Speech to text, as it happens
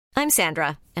I'm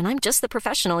Sandra, and I'm just the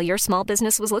professional your small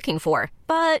business was looking for.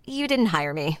 But you didn't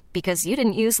hire me because you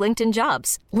didn't use LinkedIn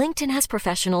Jobs. LinkedIn has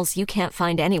professionals you can't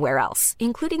find anywhere else,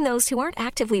 including those who aren't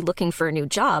actively looking for a new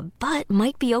job, but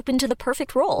might be open to the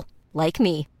perfect role, like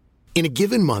me. In a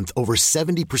given month, over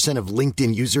 70% of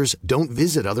LinkedIn users don't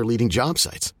visit other leading job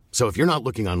sites. So if you're not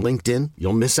looking on LinkedIn,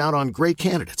 you'll miss out on great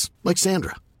candidates like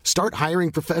Sandra. Start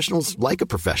hiring professionals like a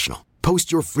professional.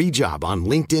 Post your free job on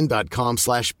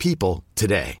linkedin.com/people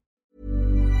today.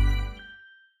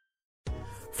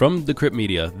 From Decrypt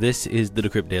Media, this is the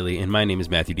Decrypt Daily, and my name is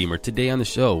Matthew Deemer. Today on the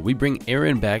show, we bring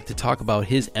Aaron back to talk about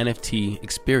his NFT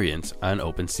experience on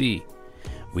Opensea.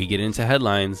 We get into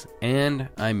headlines, and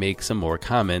I make some more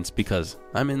comments because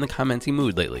I'm in the commenting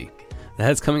mood lately.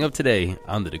 That's coming up today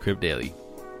on the Decrypt Daily.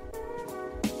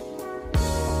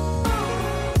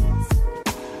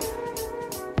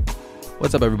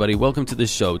 What's up, everybody? Welcome to the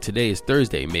show. Today is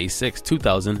Thursday, May 6,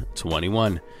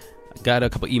 2021. I got a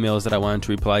couple emails that I wanted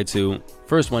to reply to.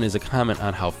 First one is a comment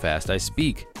on how fast I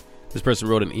speak. This person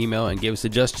wrote an email and gave a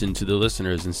suggestion to the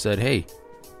listeners and said, hey,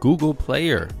 Google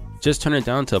Player, just turn it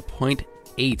down to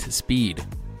 0.8 speed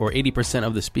or 80%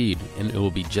 of the speed and it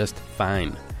will be just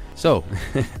fine. So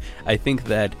I think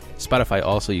that Spotify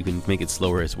also, you can make it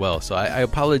slower as well. So I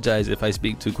apologize if I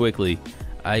speak too quickly.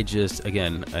 I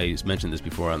mentioned this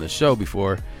before on the show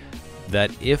before,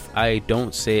 that if I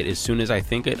don't say it as soon as I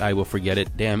think it, I will forget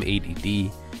it. Damn ADD,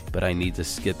 but I need to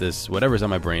get this, whatever's on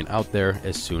my brain, out there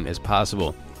as soon as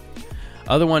possible.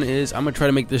 Other one is I'm going to try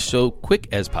to make this show quick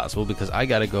as possible because I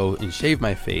got to go and shave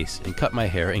my face and cut my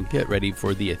hair and get ready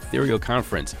for the Ethereal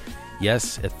conference.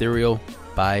 Yes, Ethereal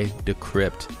by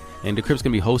Decrypt. And Decrypt's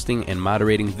going to be hosting and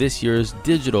moderating this year's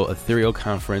digital Ethereal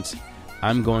conference.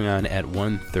 I'm going on at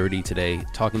 1:30 today,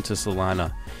 talking to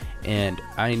Solana, and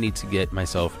I need to get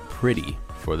myself pretty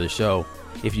for the show.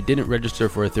 If you didn't register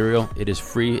for Ethereal, it is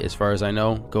free as far as I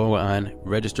know. Go on,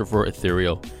 register for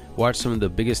Ethereal. Watch some of the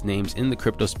biggest names in the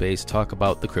crypto space talk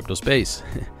about the crypto space.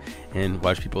 And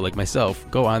watch people like myself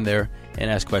go on there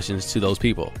and ask questions to those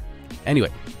people.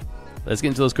 Anyway, let's get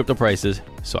into those crypto prices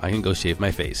so I can go shave my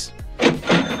face.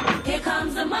 Here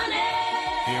comes the money.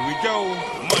 Here we go.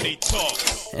 Money talk.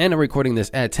 And I'm recording this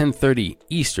at 10:30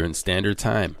 Eastern Standard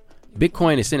Time.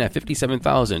 Bitcoin is sitting at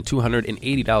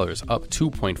 $57,280, up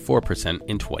 2.4%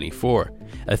 in 24.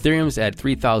 Ethereum's at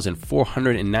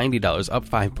 $3,490, up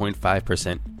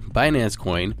 5.5%. Binance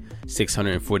Coin,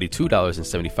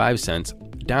 $642.75,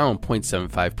 down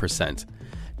 0.75%.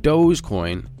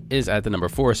 Dogecoin is at the number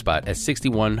 4 spot at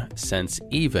 61 cents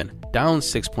even, down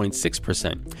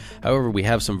 6.6%. However, we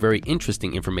have some very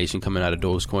interesting information coming out of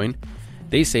Dogecoin.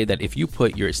 They say that if you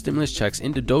put your stimulus checks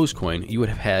into Dogecoin, you would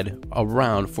have had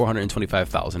around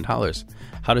 $425,000.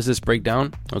 How does this break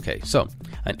down? Okay, so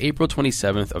on April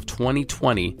 27th of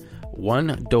 2020,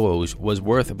 one Doge was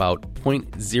worth about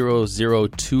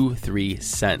 0.0023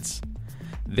 cents.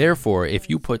 Therefore, if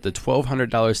you put the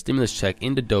 $1,200 stimulus check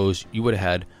into Doge, you would have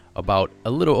had about a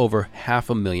little over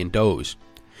 500,000 Doge.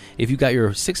 If you got your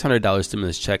 $600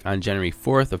 stimulus check on January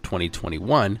 4th of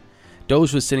 2021,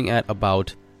 Doge was sitting at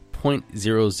about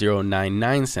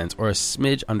 0.0099 cents, or a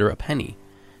smidge under a penny.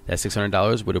 That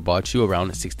 $600 would have bought you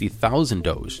around 60,000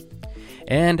 Doge.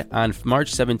 And on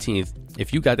March 17th,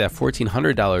 if you got that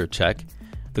 $1,400 check,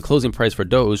 the closing price for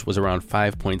Doge was around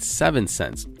 5.7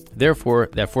 cents. Therefore,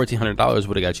 that $1,400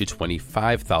 would have got you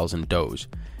 25,000 Doge.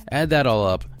 Add that all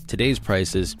up, today's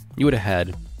prices, you would have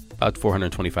had about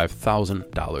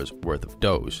 $425,000 worth of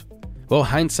Doge. Well,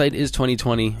 hindsight is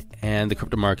 2020, and the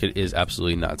crypto market is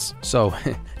absolutely nuts. So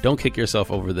don't kick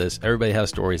yourself over this. Everybody has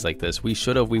stories like this. We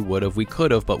should have, we would have, we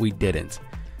could have, but we didn't.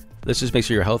 Let's just make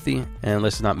sure you're healthy, and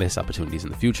let's not miss opportunities in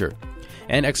the future.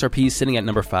 And XRP is sitting at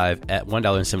number 5 at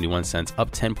 $1.71,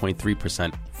 up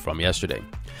 10.3% from yesterday.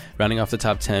 Rounding off the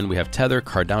top 10, we have Tether,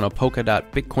 Cardano,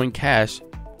 Polkadot, Bitcoin Cash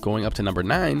going up to number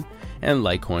 9, and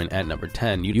Litecoin at number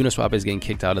 10. Uniswap is getting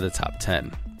kicked out of the top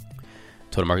 10.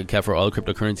 Total market cap for all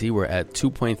cryptocurrency, we're at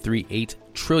 $2.38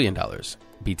 trillion.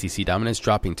 BTC dominance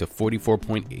dropping to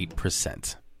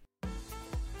 44.8%.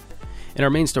 In our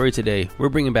main story today, we're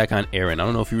bringing back on Aaron. I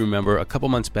don't know if you remember, a couple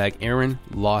months back, Aaron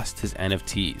lost his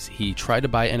NFTs. He tried to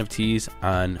buy NFTs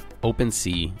on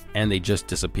Opensea, and they just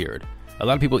disappeared. A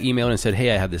lot of people emailed and said,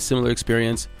 hey, I had this similar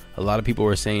experience. A lot of people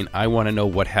were saying, I want to know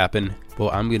what happened.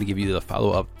 Well, I'm going to give you the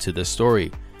follow-up to this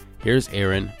story. Here's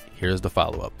Aaron. Here's the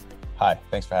follow-up. Hi,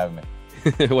 thanks for having me.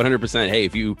 100%.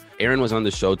 Hey, Aaron was on the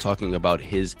show talking about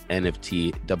his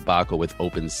NFT debacle with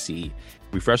OpenSea.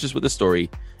 Refresh us with the story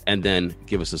and then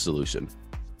give us a solution.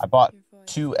 I bought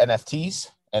 2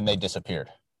 NFTs and they disappeared.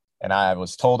 And I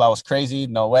was told I was crazy.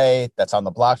 No way. That's on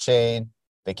the blockchain.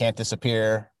 They can't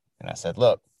disappear. And I said,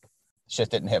 look, shit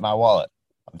didn't hit my wallet.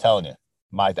 I'm telling you,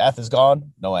 my ETH is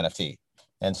gone, no NFT.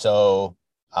 And so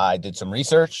I did some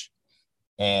research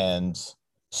and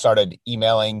started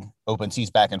emailing OpenSea's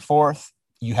back and forth.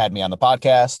 You had me on the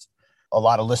podcast. A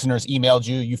lot of listeners emailed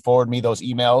you. You forwarded me those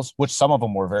emails, which some of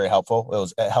them were very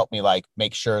helpful. It helped me like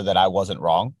make sure that I wasn't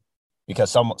wrong,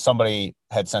 because somebody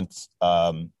had sent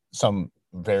some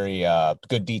very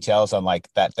good details on like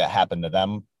that happened to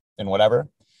them and whatever.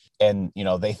 And, you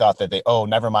know, they thought that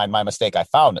never mind, my mistake, I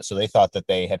found it. So they thought that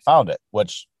they had found it,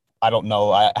 which I don't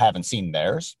know. I haven't seen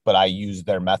theirs, but I used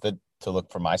their method to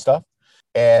look for my stuff.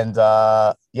 And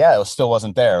it still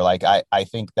wasn't there. Like, I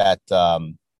think that,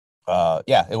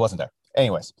 it wasn't there.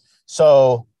 Anyways,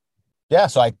 so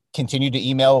I continued to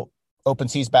email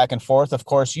OpenSea's back and forth. Of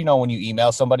course, you know, when you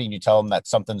email somebody and you tell them that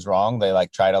something's wrong, they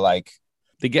like try to like.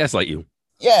 They gaslight you.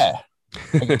 Yeah.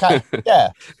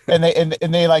 Yeah.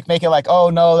 And they like make it like, oh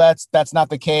no, that's not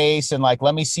the case. And like,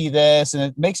 let me see this. And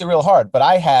it makes it real hard. But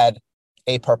I had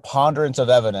a preponderance of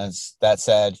evidence that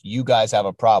said, you guys have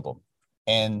a problem.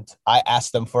 And I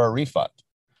asked them for a refund,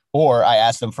 or I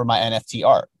asked them for my NFT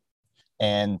art,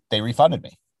 and they refunded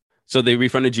me. So they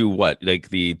refunded you what, like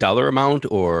the dollar amount,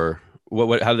 or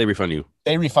what, how did they refund you?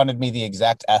 They refunded me the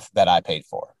exact ETH that I paid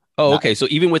for. Oh, okay. So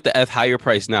even with the ETH higher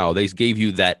price now, they gave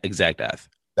you that exact ETH.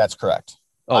 That's correct.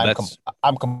 Oh,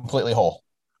 I'm completely whole.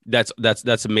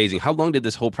 That's amazing. How long did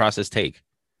this whole process take?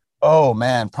 Oh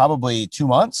man, probably 2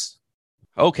 months.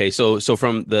 Okay. So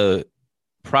from the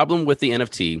problem with the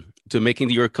NFT to making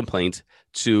your complaint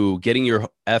to getting your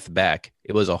ETH back,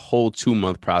 it was a whole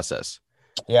 2-month process.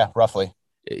 Yeah, roughly.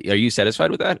 Are you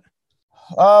satisfied with that?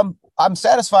 I'm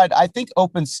satisfied. I think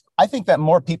that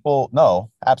more people,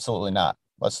 no, absolutely not.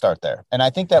 Let's start there. And I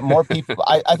think that more people,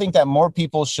 I think that more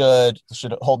people should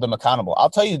hold them accountable. I'll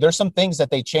tell you, there's some things that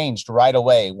they changed right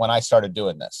away when I started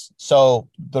doing this. So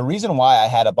the reason why I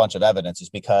had a bunch of evidence is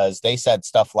because they said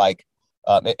stuff like,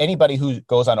 anybody who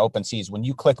goes on OpenSeas, when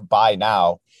you click buy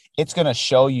now, it's going to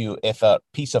show you if a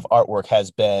piece of artwork has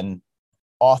been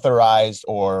authorized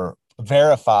or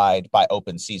verified by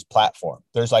OpenSea's platform.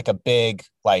 There's like a big,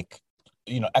 like,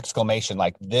 you know, exclamation,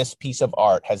 like this piece of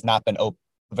art has not been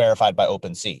verified by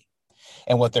OpenSea.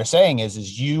 And what they're saying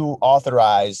is you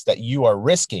authorize that you are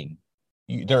risking,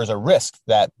 there's a risk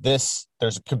that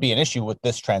could be an issue with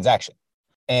this transaction.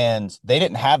 And they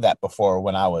didn't have that before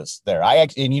when I was there.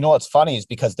 And you know what's funny is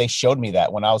because they showed me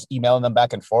that when I was emailing them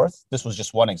back and forth. This was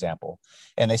just one example.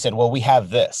 And they said, well, we have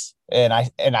this. And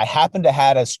I happened to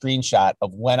had a screenshot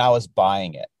of when I was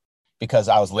buying it because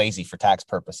I was lazy for tax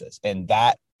purposes. And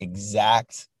that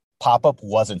exact pop-up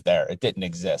wasn't there. It didn't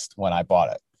exist when I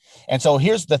bought it. And so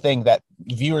here's the thing that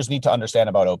viewers need to understand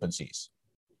about OpenSeas.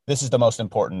 This is the most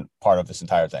important part of this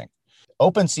entire thing.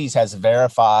 OpenSeas has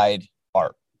verified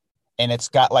art. And it's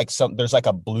got like there's like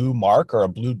a blue mark or a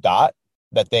blue dot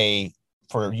that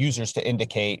for users to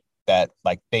indicate that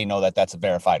like they know that that's a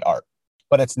verified art,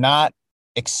 but it's not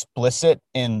explicit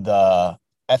in the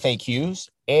FAQs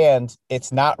and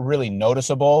it's not really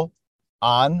noticeable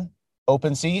on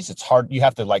OpenSeas. It's hard. You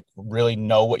have to like really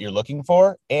know what you're looking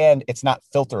for, and it's not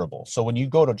filterable. So when you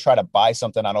go to try to buy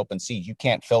something on OpenSea, you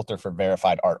can't filter for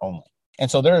verified art only. And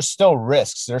so there are still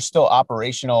risks. There's still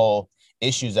operational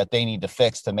issues that they need to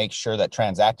fix to make sure that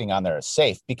transacting on there is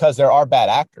safe, because there are bad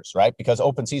actors, right? Because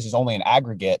OpenSeas is only an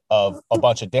aggregate of a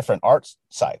bunch of different art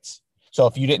sites. So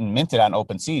if you didn't mint it on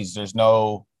OpenSeas, there's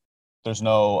no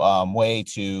way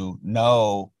to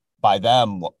know by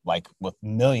them, like with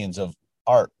millions of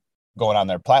art going on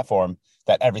their platform,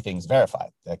 that everything's verified.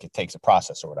 Like it takes a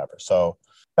process or whatever. So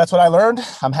that's what I learned.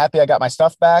 I'm happy I got my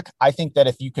stuff back. I think that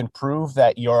if you can prove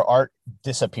that your art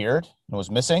disappeared and was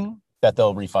missing, that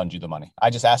they'll refund you the money. I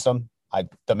just asked them, I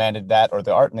demanded that or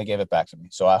the art, and they gave it back to me.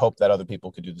 So I hope that other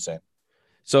people could do the same.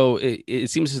 So it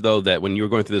seems as though that when you were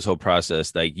going through this whole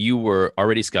process, like you were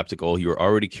already skeptical, you were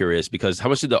already curious, because how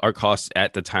much did the art cost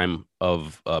at the time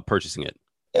of purchasing it?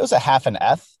 It was a half an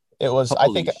ETH. It was,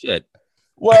 Holy I think. Shit.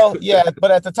 Well, yeah, but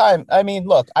at the time, I mean,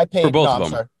 look, I paid For both of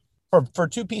them. Sorry, for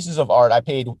two pieces of art, I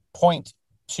paid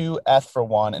 0.2 ETH for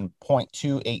one and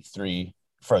 0.283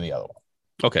 for the other one.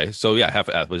 Okay, so yeah, half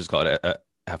ETH. We'll just call it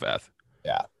half ETH.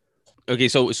 Yeah. Okay,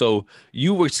 so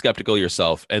you were skeptical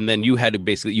yourself, and then you had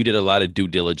to you did a lot of due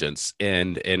diligence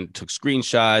and took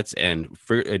screenshots and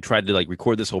tried to like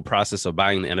record this whole process of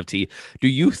buying the NFT. Do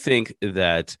you think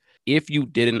that if you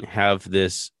didn't have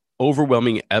this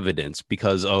overwhelming evidence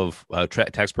because of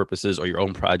tax purposes or your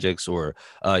own projects or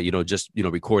just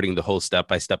recording the whole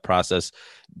step-by-step process,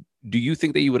 do you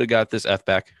think that you would have got this ETH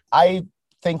back? I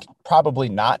think probably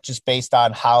not, just based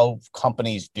on how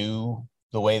companies do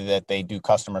the way that they do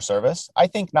customer service. I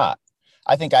think not.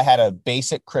 I think I had a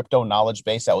basic crypto knowledge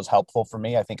base that was helpful for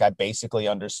me. I think I basically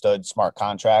understood smart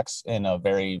contracts in a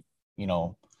very,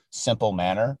 simple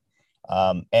manner.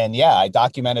 And yeah, I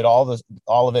documented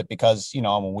all of it because, I'm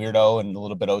a weirdo and a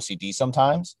little bit OCD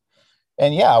sometimes.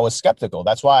 And yeah, I was skeptical.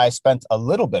 That's why I spent a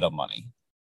little bit of money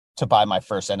to buy my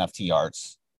first NFT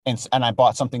arts. And I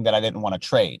bought something that I didn't want to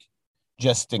trade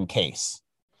just in case.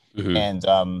 Mm-hmm.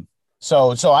 And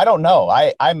so I don't know.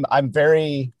 I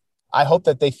hope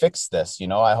that they fix this.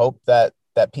 I hope that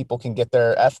people can get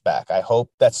their F back. I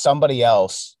hope that somebody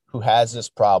else who has this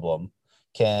problem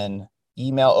can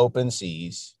email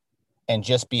OpenSeas and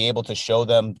just be able to show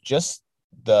them just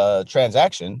the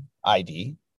transaction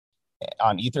ID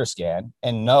on Etherscan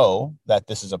and know that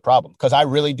this is a problem. Because I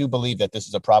really do believe that this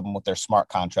is a problem with their smart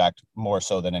contract more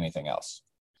so than anything else.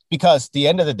 Because at the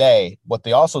end of the day, what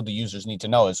the users need to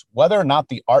know is whether or not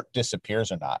the art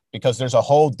disappears or not, because there's a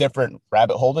whole different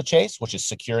rabbit hole to chase, which is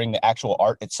securing the actual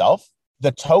art itself.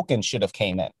 The token should have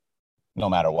came in no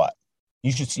matter what.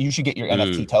 You should get your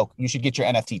NFT token. You should get your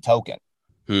NFT token.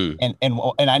 And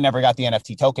I never got the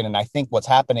NFT token. And I think what's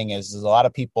happening is a lot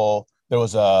of people, there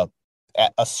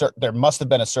must have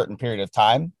been a certain period of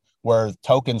time where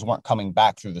tokens weren't coming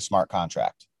back through the smart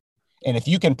contract. And if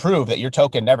you can prove that your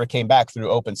token never came back through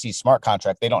OpenSea smart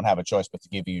contract, they don't have a choice but to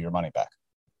give you your money back,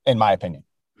 in my opinion.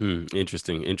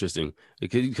 Interesting.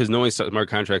 Because knowing smart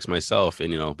contracts myself,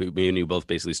 and me and you both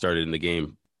basically started in the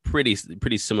game pretty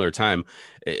similar time.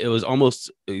 It was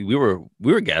almost we were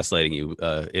gaslighting you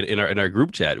in our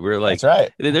group chat. We were like, that's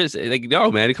right. There's like,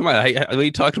 no, man, come on. What are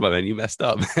you talking about, man? You messed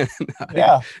up.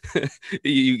 Yeah.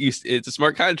 It's a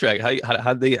smart contract.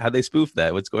 How they spoof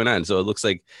that? What's going on? So it looks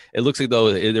like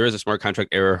though there is a smart contract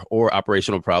error or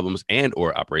operational problems, and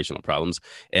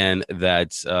that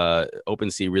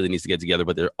OpenSea really needs to get together.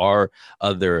 But there are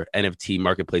other NFT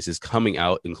marketplaces coming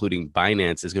out, including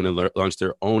Binance is going to launch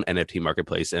their own NFT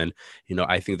marketplace. And,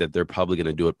 I think that they're probably going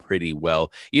to do it pretty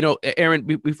well. Aaron,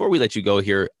 before we let you go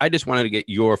here, I just wanted to get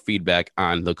your feedback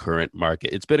on the current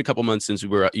market. It's been a couple months since you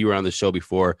were on the show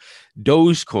before.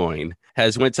 Dogecoin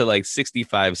has went to like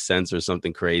 65 cents or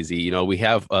something crazy. We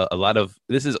have a lot of,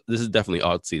 this is definitely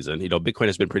alt season. Bitcoin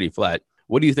has been pretty flat.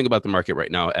 What do you think about the market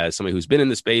right now as somebody who's been in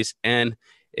the space and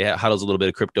hodls a little bit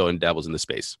of crypto and dabbles in the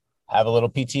space? Have a little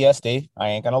PTSD. I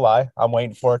ain't gonna lie. I'm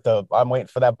waiting for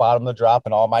that bottom to drop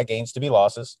and all my gains to be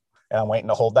losses. And I'm waiting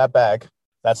to hold that bag.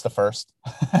 That's the first.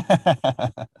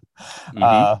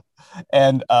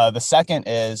 And the second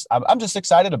is I'm just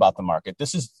excited about the market.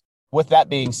 With that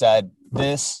being said,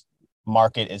 this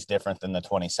market is different than the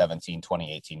 2017,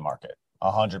 2018 market,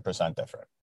 100% different.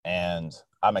 And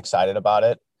I'm excited about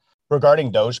it.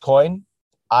 Regarding Dogecoin,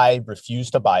 I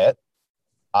refuse to buy it.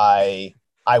 I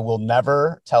will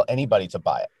never tell anybody to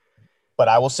buy it, but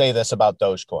I will say this about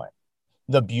Dogecoin.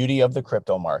 The beauty of the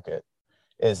crypto market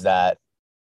is that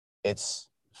it's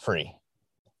free.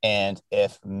 And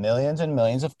if millions and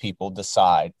millions of people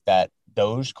decide that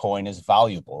Dogecoin is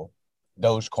valuable,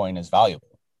 Dogecoin is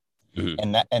valuable.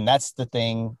 Mm-hmm. And that's the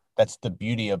thing. That's the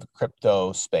beauty of the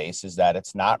crypto space, is that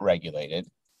it's not regulated.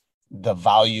 The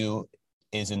value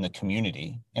is in the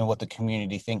community and what the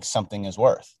community thinks something is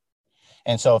worth.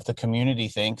 And so if the community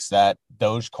thinks that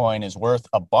Dogecoin is worth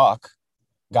 $1,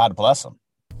 God bless them.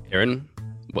 Aaron,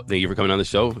 thank you for coming on the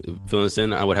show, filling us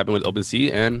in on what happened with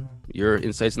Opensea and your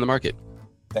insights in the market.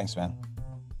 Thanks, man.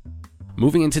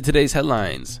 Moving into today's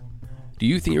headlines. Do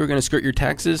you think you were going to skirt your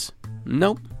taxes?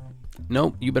 Nope,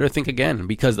 you better think again,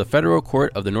 because the Federal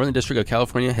Court of the Northern District of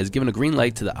California has given a green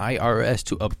light to the IRS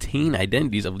to obtain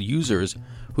identities of users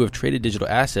who have traded digital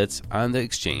assets on the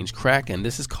exchange Kraken.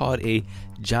 This is called a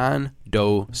John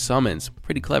Doe summons.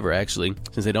 Pretty clever, actually,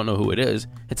 since they don't know who it is.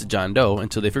 It's a John Doe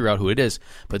until they figure out who it is.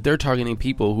 But they're targeting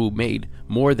people who made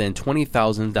more than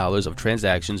 $20,000 of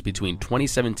transactions between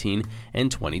 2017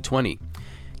 and 2020.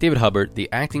 David Hubbard, the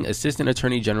acting Assistant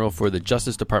Attorney General for the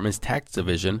Justice Department's Tax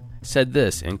Division, said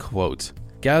this, in quote,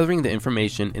 "Gathering the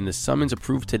information in the summons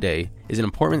approved today is an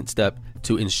important step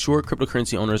to ensure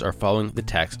cryptocurrency owners are following the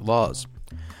tax laws.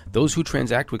 Those who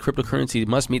transact with cryptocurrency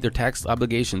must meet their tax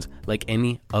obligations like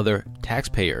any other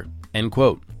taxpayer," end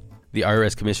quote. The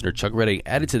IRS Commissioner Chuck Reddy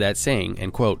added to that, saying,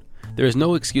 end quote, "There is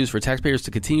no excuse for taxpayers to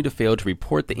continue to fail to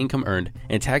report the income earned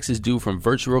and taxes due from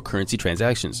virtual currency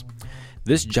transactions.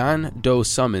 This John Doe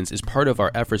summons is part of our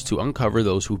efforts to uncover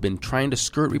those who've been trying to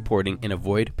skirt reporting and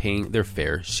avoid paying their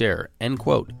fair share," end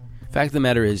quote. Fact of the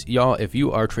matter is, y'all, if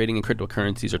you are trading in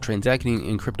cryptocurrencies or transacting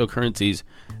in cryptocurrencies,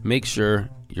 make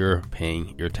sure you're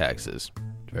paying your taxes.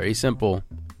 Very simple.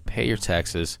 Pay your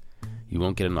taxes. You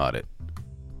won't get an audit.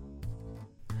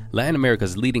 Latin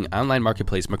America's leading online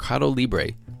marketplace, Mercado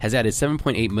Libre, has added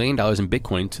 $7.8 million in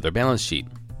Bitcoin to their balance sheet.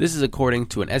 This is according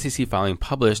to an SEC filing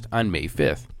published on May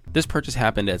 5th. This purchase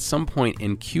happened at some point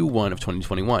in Q1 of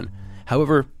 2021.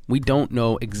 However, we don't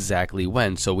know exactly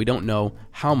when, so we don't know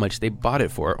how much they bought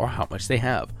it for or how much they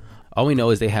have. All we know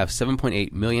is they have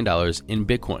 $7.8 million in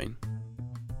Bitcoin.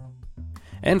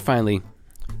 And finally,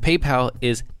 PayPal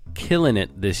is killing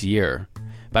it this year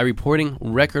by reporting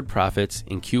record profits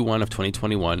in Q1 of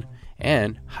 2021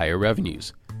 and higher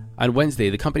revenues. On Wednesday,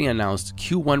 the company announced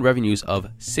Q1 revenues of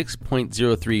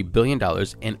 $6.03 billion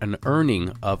and an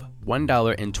earning of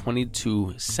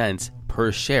 $1.22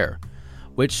 per share,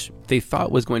 which they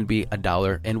thought was going to be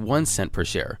 $1.01 per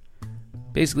share,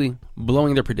 basically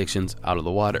blowing their predictions out of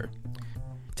the water.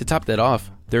 To top that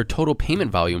off, their total payment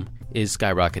volume is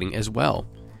skyrocketing as well.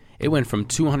 It went from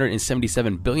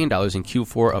 $277 billion in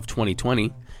Q4 of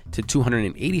 2020 to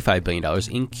 $285 billion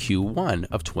in Q1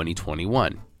 of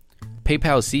 2021.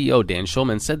 PayPal CEO Dan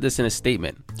Schulman said this in a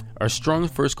statement. Our strong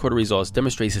first quarter results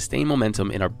demonstrate sustained momentum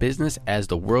in our business as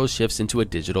the world shifts into a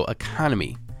digital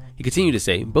economy. He continued to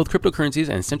say, both cryptocurrencies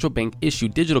and central bank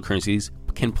issued digital currencies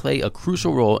can play a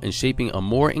crucial role in shaping a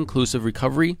more inclusive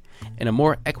recovery and a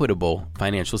more equitable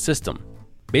financial system.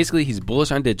 Basically, he's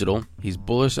bullish on digital, he's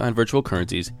bullish on virtual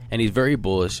currencies, and he's very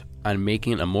bullish on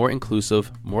making a more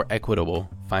inclusive, more equitable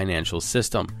financial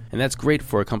system. And that's great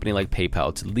for a company like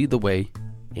PayPal to lead the way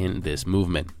in this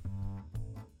movement.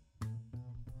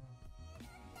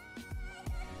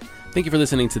 Thank you for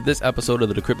listening to this episode of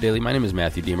the Decrypt Daily. My name is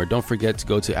Matthew Deemer. Don't forget to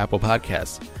go to Apple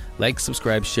Podcasts. Like,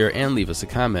 subscribe, share, and leave us a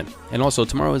comment. And also,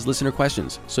 tomorrow is listener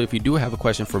questions. So if you do have a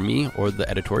question for me or the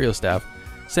editorial staff,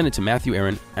 send it to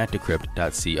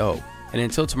matthewaaron@decrypt.co. And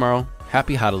until tomorrow,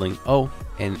 happy hodling. Oh,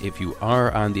 and if you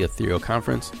are on the Ethereal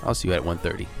conference, I'll see you at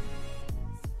 1:30.